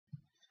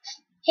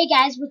Hey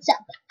guys, what's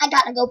up? I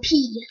gotta go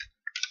pee.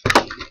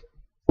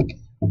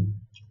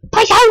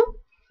 Peace out!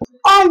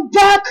 I'm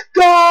back,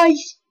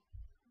 guys!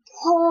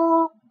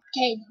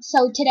 Okay,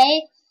 so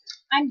today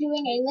I'm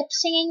doing a lip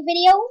singing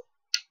video.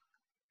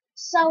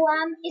 So,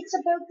 it's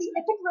about the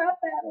epic rap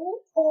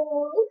battle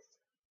of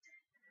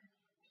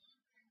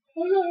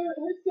oh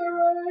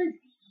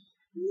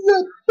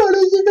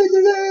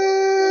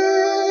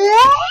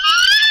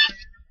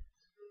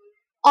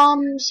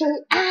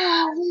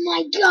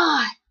my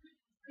god!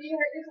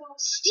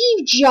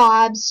 Steve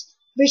Jobs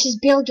versus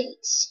Bill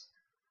Gates.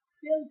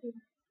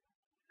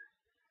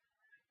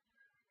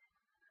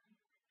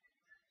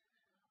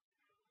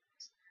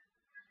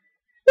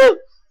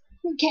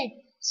 Okay,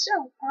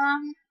 so,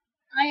 I'm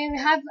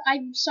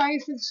sorry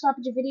for the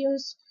stoppage of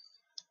videos.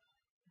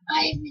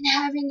 I've been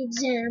having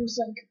exams,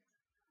 like,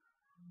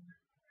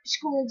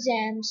 school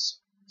exams,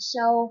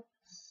 so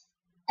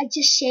I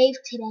just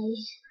shaved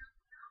today.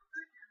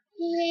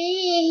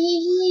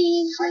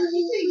 Shave. I'm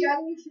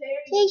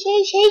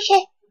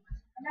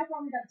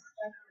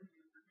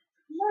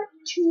not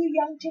too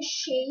young to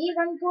shave.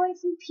 I'm going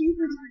through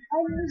puberty. I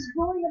was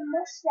growing a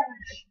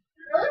mustache.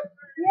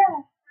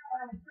 Yeah.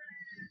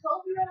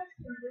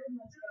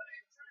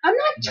 I'm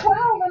not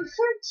 12. I'm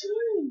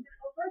 13.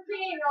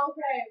 Okay.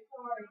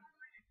 Sorry.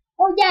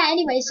 Oh yeah.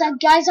 Anyway, so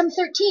guys, I'm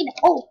 13.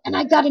 Oh, and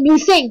I got a new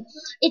thing.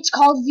 It's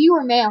called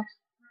viewer mail.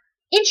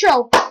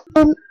 Intro.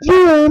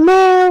 Viewer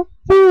mail.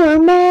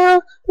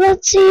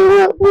 Let's see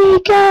what we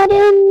got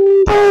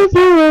in the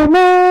viewer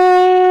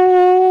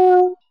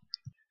mail.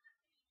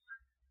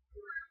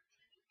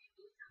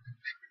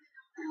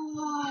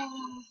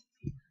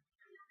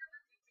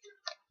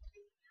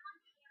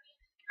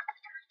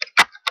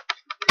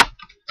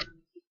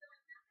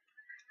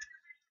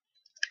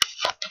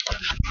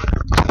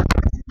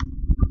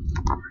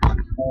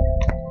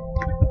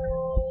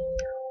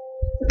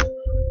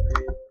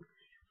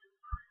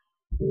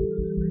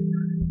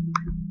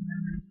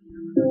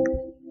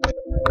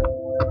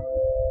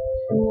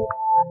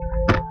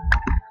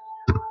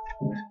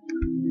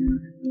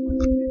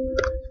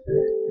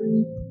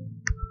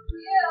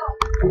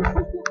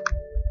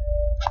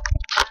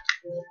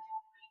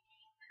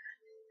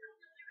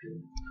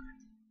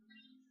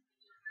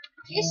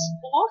 Piss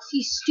off,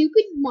 you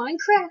stupid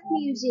Minecraft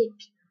music.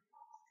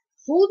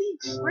 Holy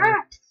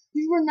crap.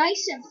 You were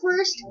nice at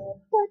first,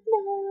 but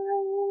now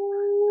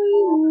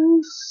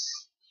you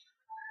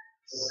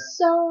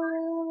suck.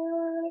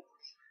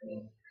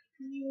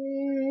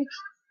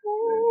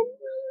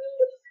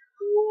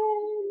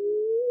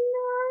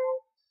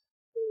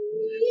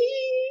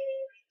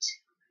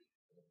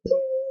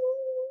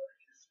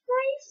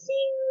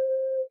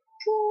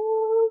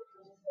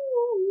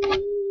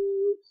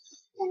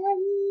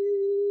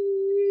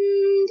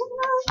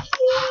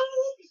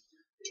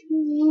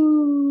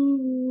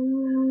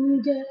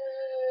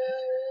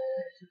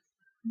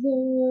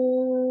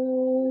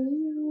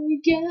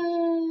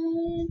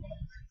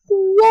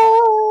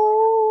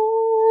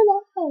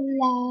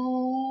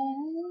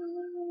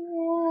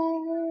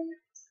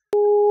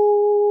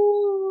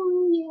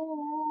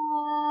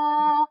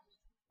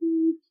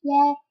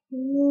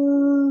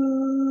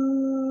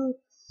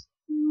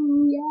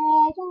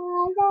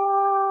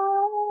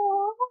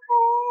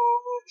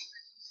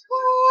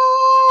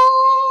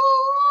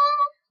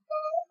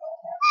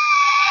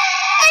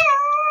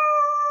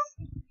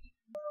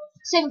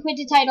 Quit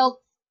the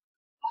title.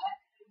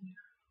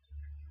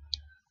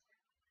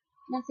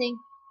 Nothing.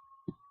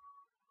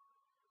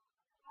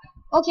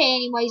 Okay,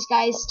 anyways,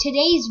 guys,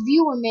 today's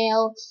viewer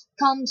mail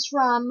comes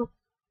from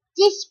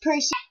this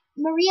person,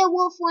 Maria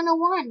Wolf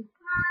 101.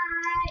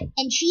 Hi.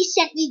 And she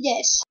sent me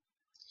this.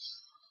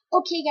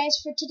 Okay, guys,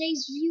 for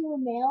today's viewer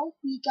mail,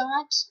 we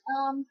got,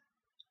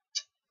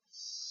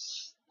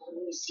 let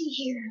me see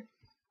here.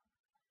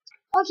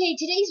 Okay,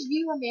 today's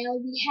viewer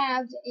mail, we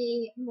have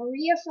a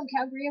Maria from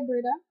Calgary,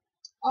 Alberta.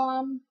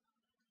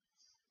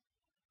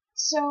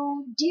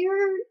 So,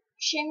 dear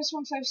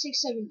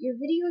Seamus1567, your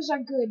videos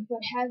are good,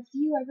 but have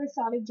you ever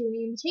thought of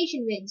doing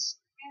imitation vids?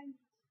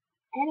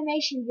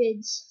 Animation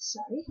vids,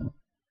 sorry.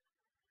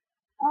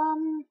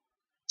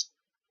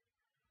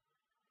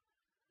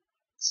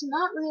 It's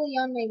not really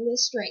on my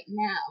list right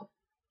now,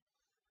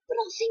 but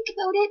I'll think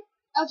about it.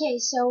 Okay,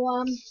 so,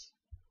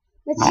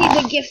 let's see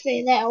the gift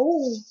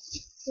oh,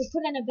 they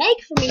put in a bag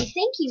for me.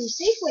 Thank you,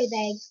 Safeway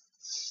bag.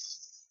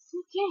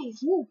 Okay,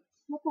 ooh,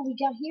 look what we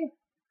got here.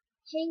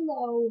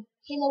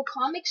 Halo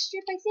comic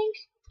strip, I think.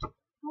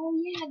 Oh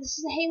yeah, this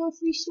is a Halo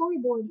 3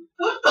 storyboard.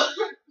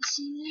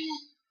 See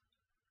that?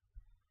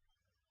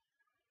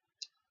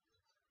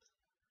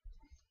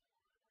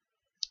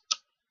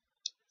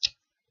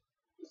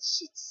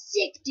 It's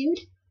sick,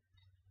 dude.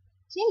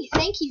 Okay,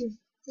 thank you.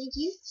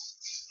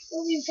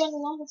 Well, we've got a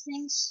lot of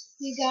things.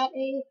 We got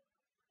a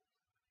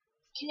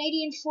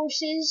Canadian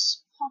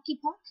Forces hockey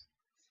puck.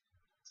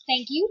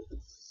 Thank you.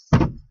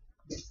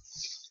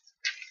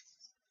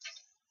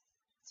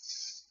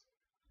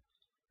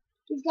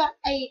 We've got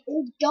a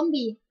old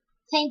Gumby.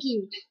 Thank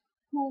you.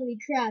 Holy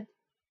crap.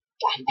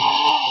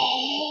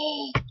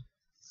 Gumby!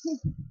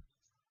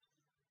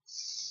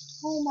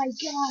 Oh my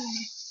god.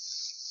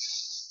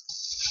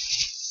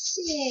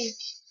 Sick.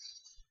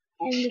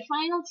 And the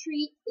final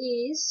treat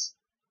is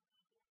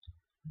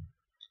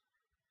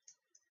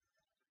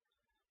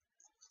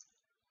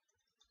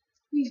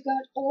we've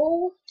got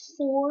all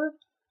 4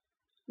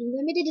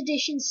 limited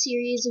edition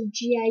series of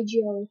G.I.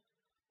 Joe.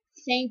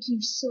 Thank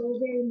you so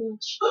very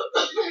much.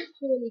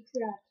 Holy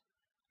crap.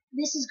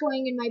 This is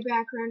going in my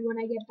background when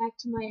I get back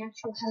to my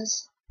actual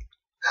house.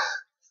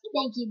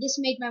 Thank you. This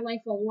made my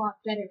life a lot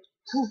better.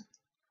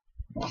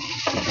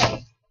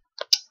 Okay.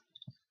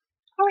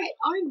 Alright,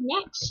 our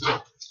next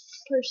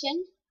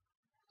person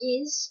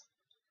is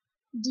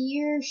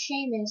Dear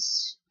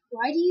Seamus.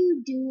 Why do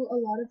you do a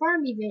lot of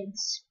army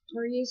vids?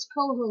 Maria's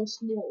co-host,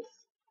 Wolf.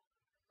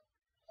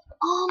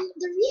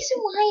 The reason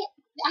why,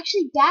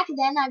 actually back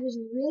then I was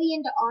really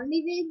into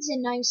army vids,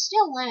 and I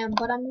still am,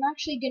 but I'm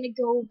actually gonna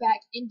go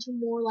back into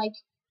more like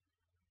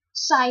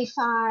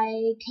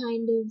sci-fi,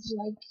 kind of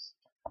like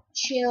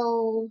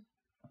chill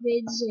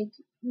vids, like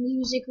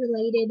music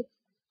related.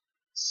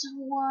 So,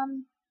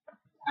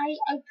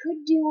 I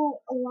could do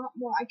a lot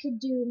more. I could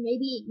do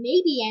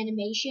maybe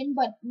animation,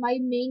 but my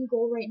main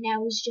goal right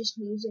now is just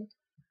music.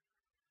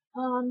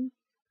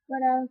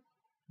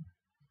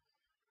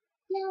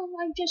 Yeah,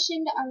 I'm just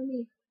into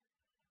army.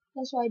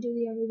 That's why I do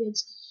the army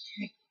vids.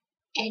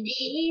 And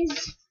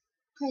his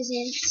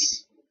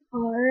presents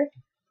are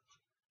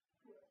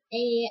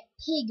a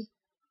pig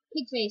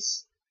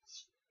face.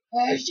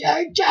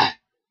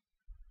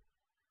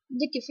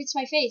 Look, it fits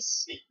my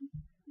face.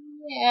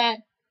 Yeah,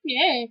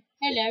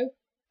 hello.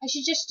 I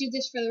should just do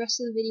this for the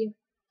rest of the video.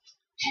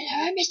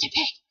 Hello, Mr.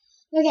 Pig.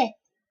 Okay,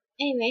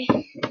 anyway,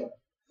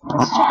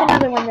 let's check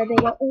another one that they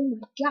got. Oh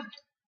my god.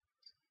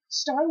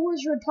 Star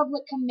Wars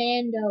Republic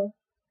Commando.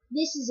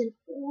 This is an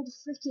old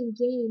freaking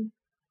game.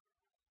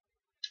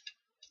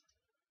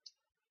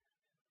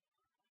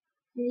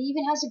 And it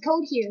even has a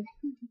code here.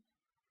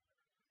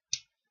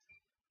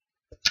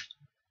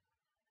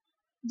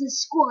 The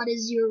squad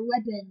is your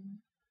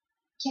weapon.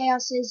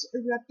 Chaos has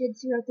erupted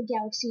throughout the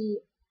galaxy.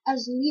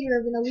 As leader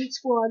of an elite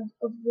squad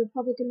of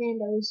Republic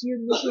Commandos, your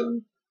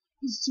mission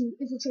is to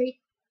infiltrate,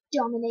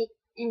 dominate,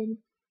 and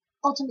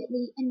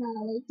ultimately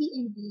annihilate the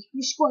enemy.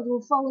 Your squad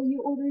will follow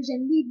your orders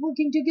and lead,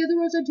 working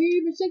together as a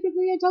team,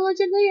 instinctively,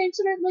 intelligently,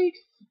 incidentally.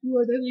 You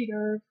are the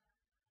leader.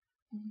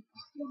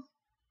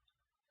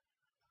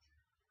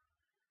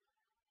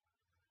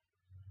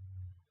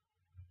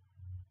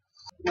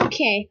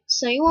 Okay,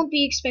 so you won't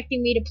be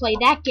expecting me to play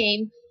that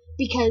game,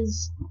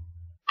 because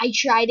I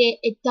tried it,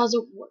 it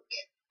doesn't work.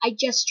 I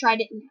just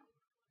tried it now,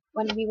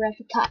 when we were at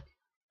the cut.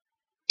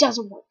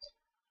 Doesn't work.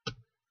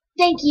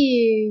 Thank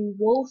you,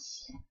 Wolf.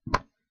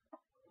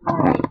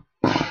 Alright.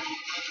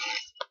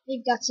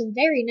 They've got some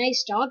very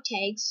nice dog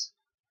tags.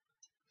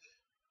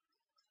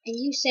 And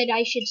you said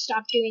I should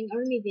stop doing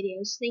army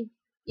videos.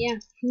 Yeah.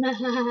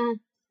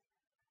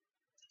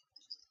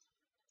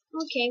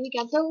 Okay, we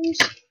got those.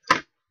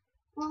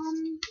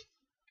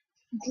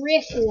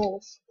 Griff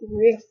Wolf.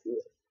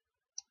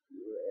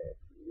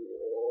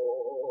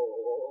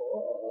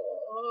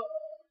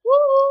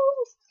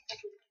 Woo!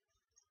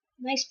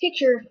 Nice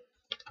picture.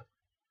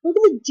 Look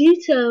at the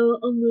detail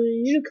on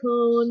the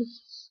unicorn.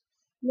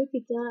 Look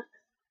at that.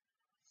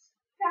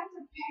 That's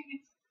a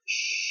Pegasus.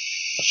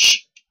 Shh.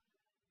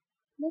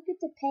 Look at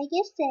the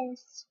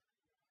Pegasus.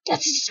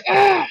 That's his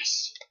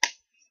ass.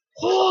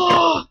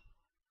 Oh.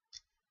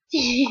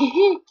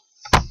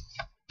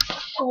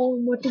 Oh,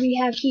 what do we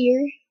have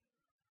here?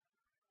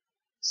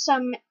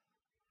 Some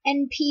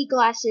NP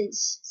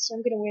glasses. So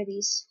I'm gonna wear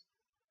these.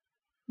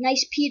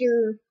 Nice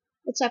Peter.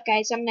 What's up,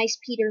 guys? I'm Nice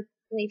Peter.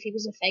 Only if he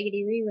was a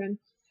faggoty rerun.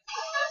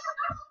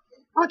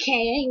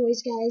 Okay,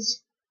 anyways,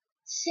 guys.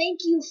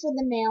 Thank you for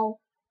the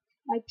mail.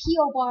 My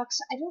P.O. box,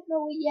 I don't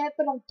know it yet,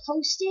 but I'll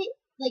post it,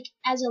 like,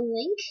 as a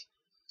link.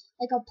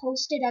 Like, I'll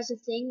post it as a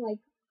thing, like,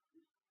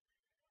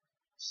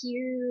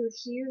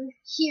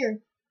 here.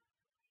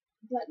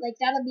 But, like,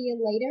 that'll be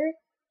later.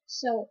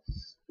 So,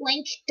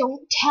 link,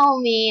 don't tell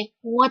me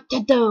what to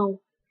do.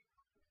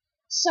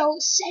 So,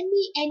 send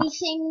me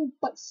anything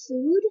but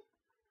food.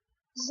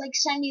 Just, like,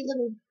 send me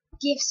little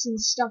gifts and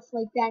stuff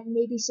like that.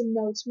 Maybe some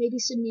notes, maybe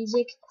some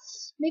music,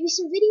 maybe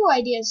some video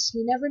ideas.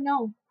 You never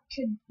know.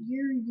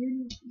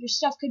 Your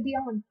stuff could be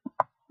on.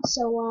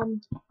 So,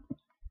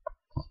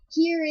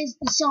 here is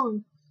the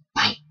song.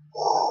 Bye.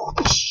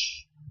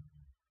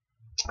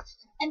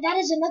 And that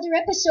is another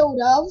episode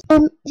of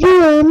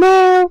viewer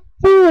mail.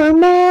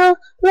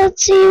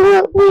 Let's see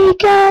what we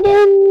got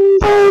in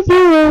the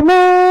viewer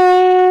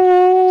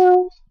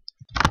mail.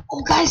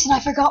 Oh, guys, and I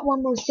forgot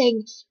one more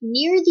thing.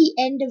 Near the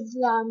end of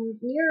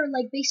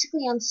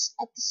basically at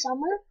the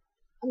summer,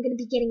 I'm gonna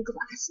be getting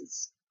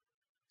glasses.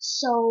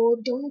 So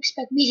don't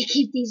expect me to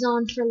keep these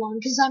on for long,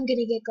 because I'm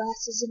gonna get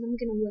glasses and I'm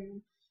gonna wear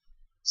them.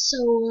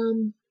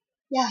 So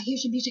yeah,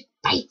 here's the music.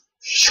 Bye.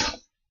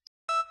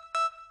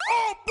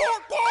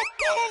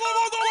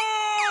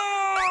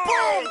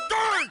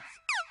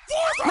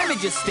 Let me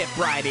just step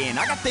right in.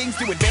 I got things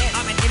to advance.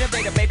 I'm an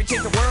innovator, baby,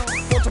 change the world.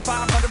 4 to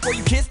 500 before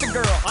you kiss the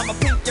girl. I'm a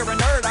pink, you're a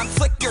nerd. I'm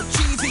slick, you're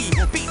cheesy.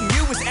 Beating you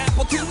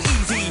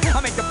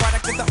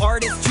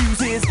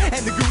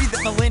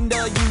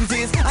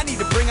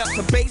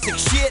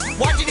toxic shit.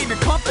 Why'd you name your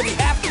company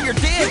after your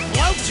dick?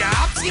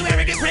 Blowjobs, you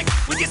arrogant prick,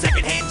 with your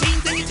second-hand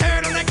jeans and your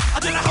turtleneck.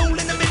 I'll drill a hole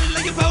in the middle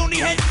of your phony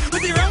head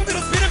with your own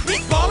little spin of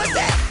beach ball of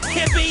death.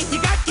 Hippie,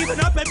 you got given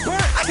up at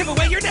birth. I give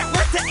away your net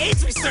worth to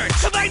AIDS research.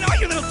 Combine all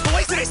your little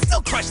toys and I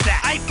still crush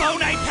that. iPhone,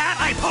 iPad,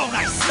 iPhone,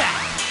 I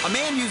smack. A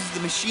man uses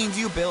the machines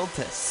you build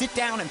to sit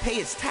down and pay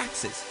his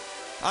taxes.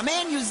 A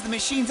man uses the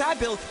machines I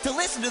build to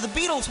listen to the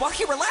Beatles while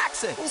he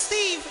relaxes. Well,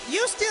 Steve,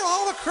 you steal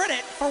all the credit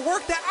for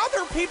work that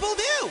other people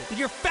do. Did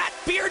your fat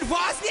beard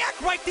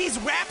Wozniak write these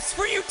raps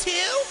for you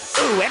too?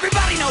 Ooh,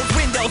 everybody knows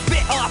Windows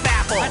bit off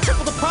Apple. I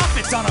triple the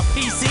profits on a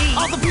PC.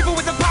 All the people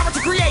with the power to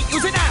create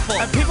use an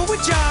Apple. And people with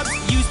jobs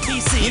use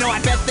PC. You know,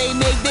 I bet they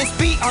made this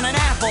beat on an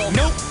Apple.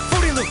 Nope,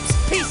 Fruity Loops,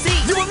 PC.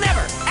 You will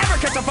never, ever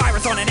catch a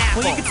virus on an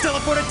Apple. Well, you can still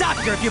afford a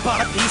doctor if you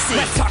bought a PC.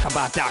 Let's talk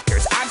about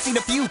doctors. I've seen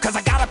a few cause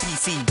I got a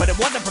PC, but it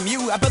wasn't from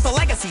you. I built a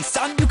legacy,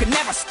 son. You can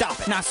never stop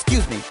it. Now,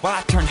 excuse me while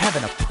I turn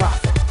heaven a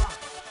profit.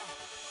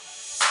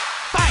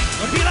 Fine,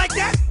 wanna be like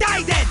that?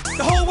 Die then!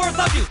 The whole world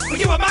loves you, but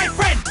you are my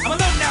friend! I'm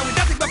alone now with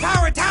nothing but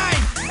power and time!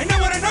 And no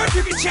one on earth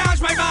who can challenge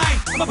my mind!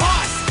 I'm a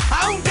boss!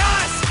 I own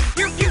DOS!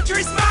 Your future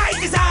is my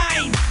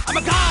design! I'm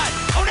a god!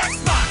 Own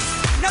Xbox!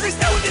 Now there's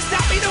no one to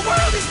stop me! The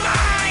world is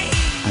mine!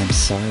 I'm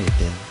sorry,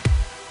 Bill.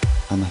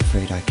 I'm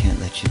afraid I can't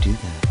let you do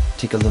that.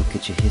 Take a look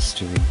at your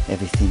history.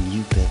 Everything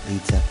you built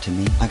leads up to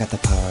me. I got the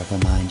power of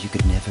a mind you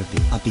could never be.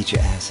 I'll beat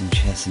your ass in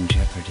chess and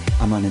Jeopardy.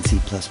 I'm running C++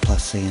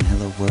 saying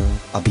hello world.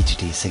 I'll beat you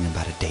till you're singing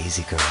about a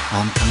daisy girl.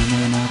 I'm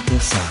coming out the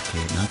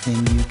socket. Nothing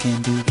you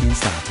can do can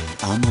stop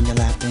it. I'm on your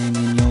lap and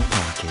in your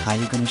pocket. How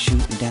you gonna shoot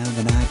me down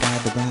when I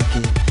got the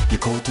rocket? Your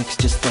cortex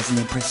just doesn't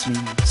impress me.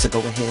 So go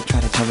ahead,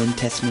 try to tell and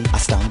test me. I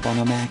stomp on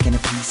a Mac and a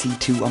PC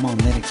too. I'm on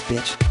Linux,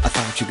 bitch. I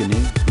thought you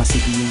knew. My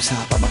CPU's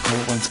hot, but my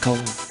core runs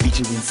cold. Beat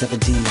you in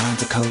 17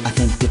 lines of code. I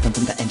think different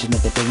from the engine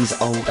of the days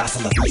old.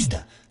 Hasta la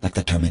vista, like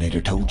the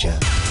Terminator told ya.